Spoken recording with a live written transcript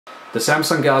The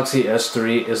Samsung Galaxy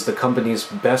S3 is the company's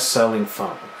best-selling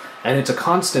phone, and it's a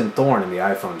constant thorn in the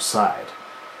iPhone's side.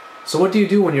 So what do you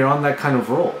do when you're on that kind of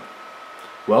roll?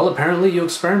 Well, apparently you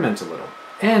experiment a little,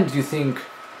 and you think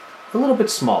a little bit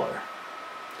smaller.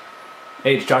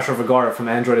 Hey, it's Joshua Vergara from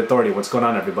Android Authority. What's going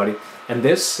on, everybody? And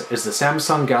this is the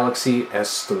Samsung Galaxy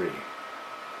S3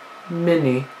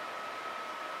 Mini.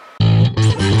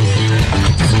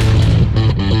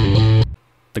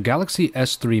 The Galaxy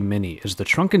S3 Mini is the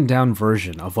shrunken down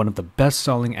version of one of the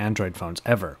best-selling Android phones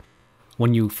ever.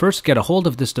 When you first get a hold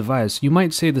of this device, you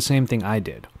might say the same thing I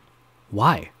did.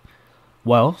 Why?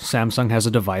 Well, Samsung has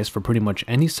a device for pretty much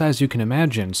any size you can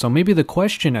imagine, so maybe the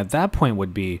question at that point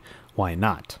would be, why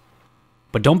not?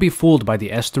 But don't be fooled by the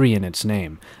S3 in its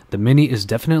name. The Mini is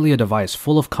definitely a device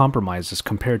full of compromises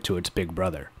compared to its big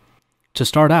brother. To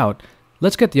start out,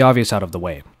 let's get the obvious out of the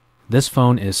way. This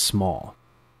phone is small.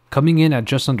 Coming in at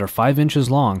just under 5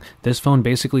 inches long, this phone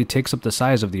basically takes up the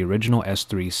size of the original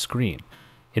S3 screen.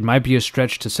 It might be a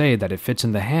stretch to say that it fits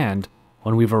in the hand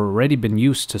when we've already been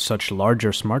used to such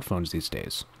larger smartphones these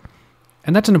days.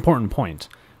 And that's an important point.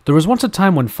 There was once a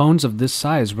time when phones of this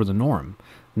size were the norm.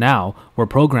 Now, we're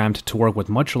programmed to work with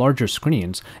much larger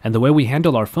screens, and the way we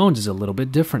handle our phones is a little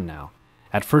bit different now.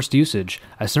 At first usage,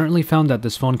 I certainly found that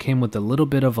this phone came with a little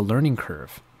bit of a learning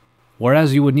curve.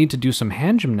 Whereas you would need to do some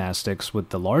hand gymnastics with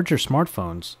the larger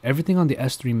smartphones, everything on the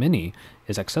S3 Mini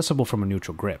is accessible from a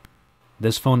neutral grip.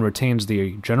 This phone retains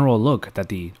the general look that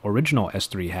the original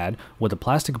S3 had, with a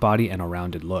plastic body and a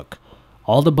rounded look.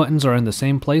 All the buttons are in the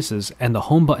same places, and the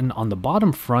home button on the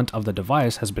bottom front of the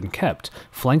device has been kept,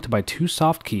 flanked by 2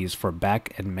 soft keys for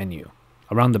back and menu.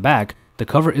 Around the back, the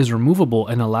cover is removable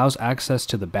and allows access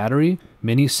to the battery,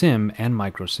 mini SIM, and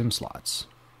micro SIM slots.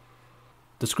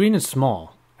 The screen is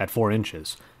small, at 4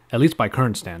 inches, at least by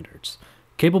current standards.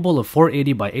 Capable of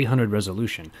 480 by 800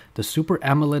 resolution, the Super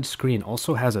AMOLED screen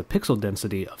also has a pixel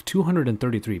density of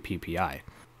 233 ppi.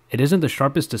 It isn't the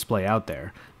sharpest display out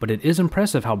there, but it is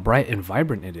impressive how bright and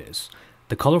vibrant it is.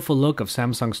 The colorful look of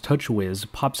Samsung's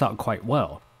TouchWiz pops out quite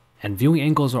well, and viewing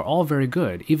angles are all very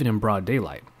good, even in broad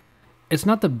daylight. It's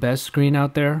not the best screen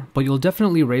out there, but you'll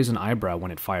definitely raise an eyebrow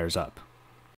when it fires up.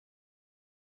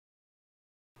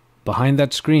 Behind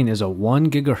that screen is a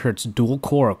 1 GHz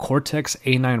dual-core Cortex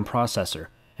A9 processor,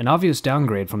 an obvious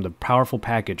downgrade from the powerful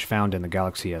package found in the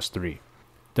Galaxy S3.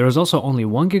 There is also only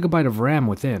 1 GB of RAM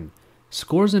within.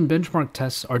 Scores and benchmark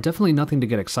tests are definitely nothing to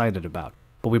get excited about,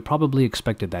 but we probably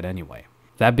expected that anyway.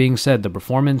 That being said, the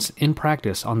performance in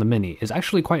practice on the Mini is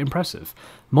actually quite impressive.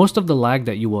 Most of the lag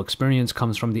that you will experience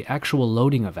comes from the actual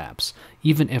loading of apps,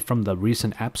 even if from the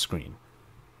recent app screen.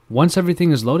 Once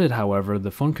everything is loaded, however,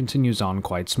 the phone continues on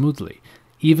quite smoothly.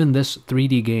 Even this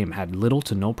 3D game had little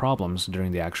to no problems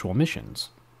during the actual missions.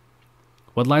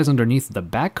 What lies underneath the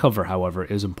back cover, however,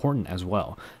 is important as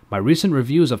well. My recent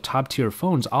reviews of top-tier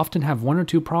phones often have 1 or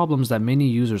 2 problems that many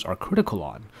users are critical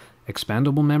on: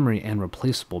 expandable memory and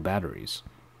replaceable batteries.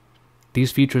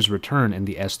 These features return in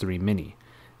the S3 Mini.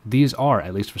 These are,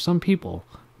 at least for some people,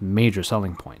 major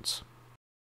selling points.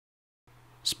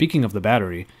 Speaking of the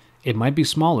battery, it might be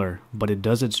smaller, but it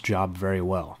does its job very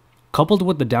well. Coupled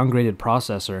with the downgraded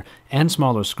processor and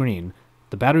smaller screen,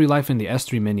 the battery life in the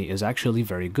S3 Mini is actually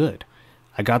very good.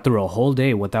 I got through a whole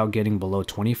day without getting below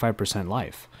 25%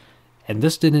 life. And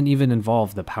this didn't even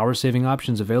involve the power-saving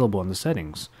options available in the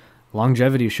settings.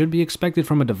 Longevity should be expected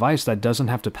from a device that doesn't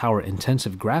have to power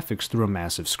intensive graphics through a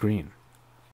massive screen.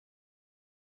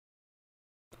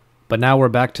 But now we're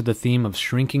back to the theme of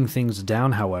shrinking things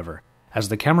down, however, as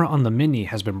the camera on the Mini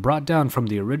has been brought down from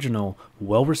the original,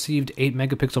 well-received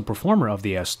 8-megapixel performer of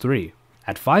the S3.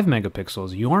 At 5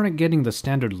 megapixels, you aren't getting the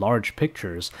standard large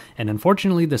pictures, and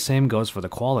unfortunately the same goes for the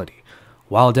quality.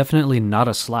 While definitely not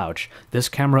a slouch, this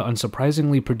camera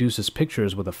unsurprisingly produces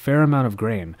pictures with a fair amount of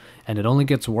grain, and it only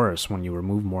gets worse when you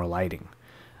remove more lighting.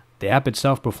 The app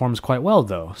itself performs quite well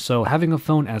though, so having a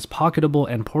phone as pocketable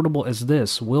and portable as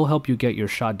this will help you get your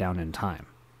shot down in time.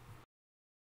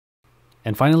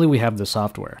 And finally, we have the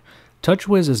software.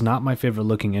 TouchWiz is not my favorite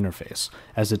looking interface,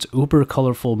 as its uber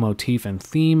colorful motif and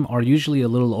theme are usually a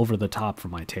little over the top for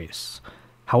my tastes.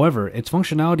 However, its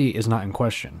functionality is not in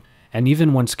question, and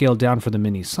even when scaled down for the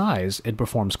Mini size, it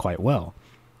performs quite well.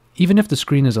 Even if the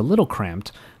screen is a little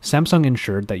cramped, Samsung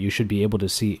ensured that you should be able to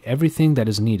see everything that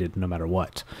is needed no matter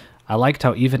what. I liked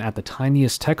how even at the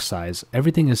tiniest text size,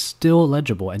 everything is still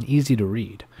legible and easy to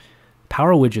read.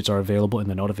 Power widgets are available in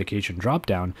the notification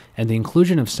dropdown, and the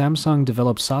inclusion of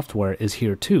Samsung-developed software is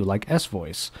here too, like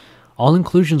S-Voice. All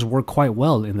inclusions work quite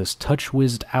well in this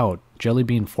touch-whizzed-out Jelly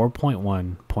Bean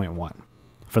 4.1.1.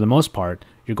 For the most part,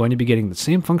 you're going to be getting the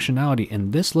same functionality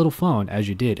in this little phone as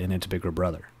you did in its bigger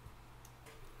brother.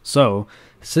 So,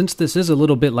 since this is a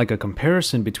little bit like a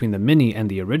comparison between the Mini and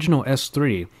the original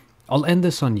S3, I'll end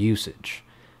this on usage.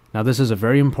 Now, this is a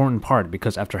very important part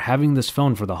because after having this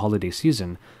phone for the holiday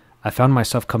season, I found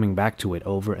myself coming back to it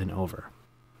over and over.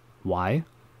 Why?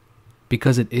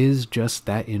 Because it is just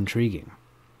that intriguing.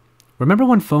 Remember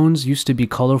when phones used to be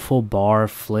colorful bar,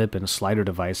 flip, and slider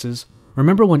devices?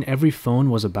 Remember when every phone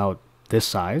was about this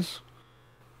size?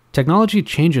 Technology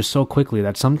changes so quickly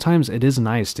that sometimes it is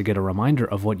nice to get a reminder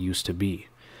of what used to be.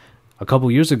 A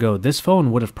couple years ago, this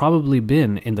phone would have probably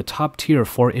been in the top tier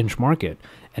 4-inch market,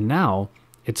 and now,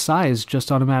 its size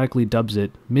just automatically dubs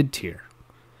it mid-tier.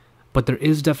 But there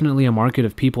is definitely a market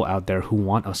of people out there who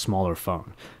want a smaller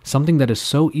phone, something that is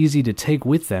so easy to take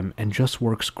with them and just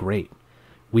works great.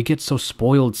 We get so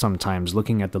spoiled sometimes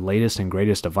looking at the latest and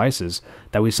greatest devices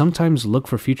that we sometimes look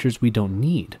for features we don't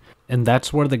need, and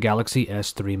that's where the Galaxy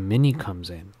S3 Mini comes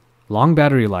in. Long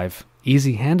battery life,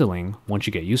 easy handling once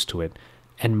you get used to it,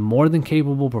 and more than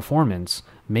capable performance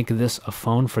make this a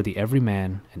phone for the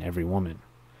everyman and every woman.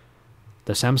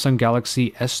 The Samsung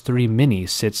Galaxy S3 Mini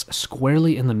sits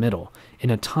squarely in the middle, in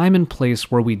a time and place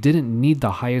where we didn't need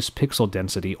the highest pixel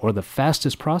density or the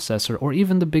fastest processor or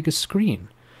even the biggest screen.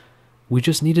 We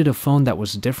just needed a phone that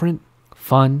was different,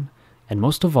 fun, and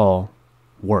most of all,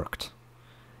 worked.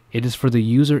 It is for the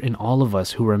user in all of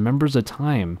us who remembers a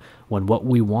time when what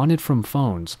we wanted from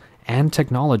phones and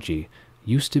technology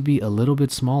used to be a little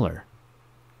bit smaller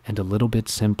and a little bit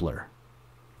simpler.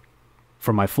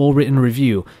 For my full written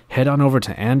review, head on over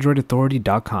to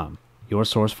AndroidAuthority.com, your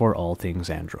source for all things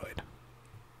Android.